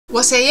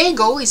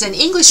WASEI-EIGO is an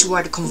English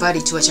word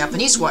converted to a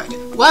Japanese word.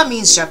 Wa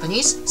means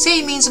Japanese,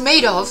 sei means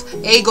made of,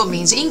 eigo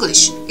means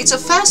English. It's a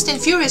fast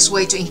and furious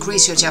way to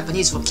increase your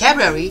Japanese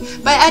vocabulary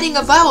by adding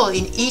a vowel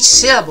in each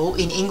syllable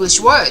in English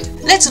word.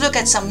 Let's look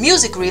at some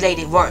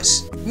music-related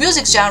words.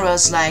 Music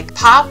genres like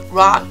pop,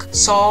 rock,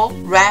 soul,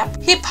 rap,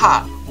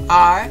 hip-hop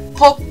are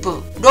pop,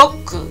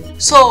 rock,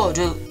 soul,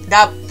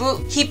 rap,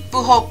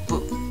 hip-hop.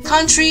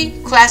 Country,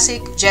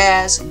 classic,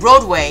 jazz,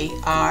 Broadway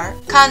are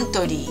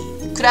country,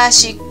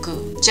 classic,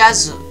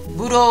 jazz,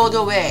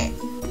 Broadway.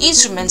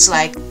 Instruments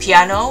like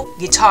piano,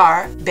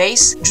 guitar,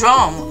 bass,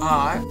 drum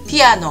are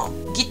piano,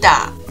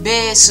 guitar,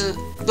 bass,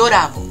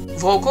 drum.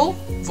 Vocal,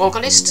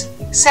 vocalist,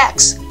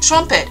 sax,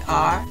 trumpet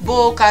are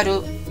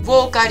vocal,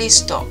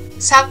 vocalist,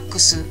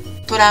 sax,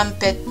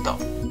 trumpet.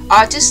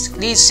 Artist,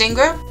 lead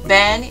singer,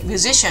 band,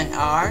 musician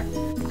are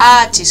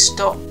artist,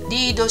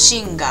 lead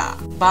singer,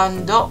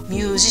 band,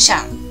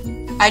 musician.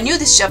 I knew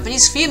this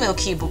Japanese female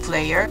keyboard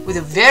player with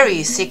a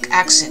very thick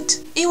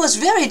accent. It was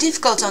very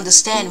difficult to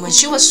understand when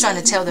she was trying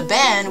to tell the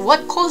band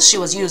what chords she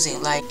was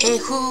using, like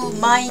F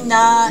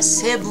minor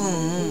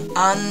 7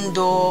 and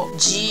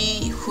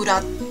G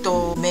flat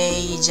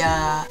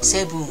major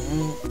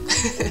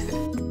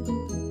 7.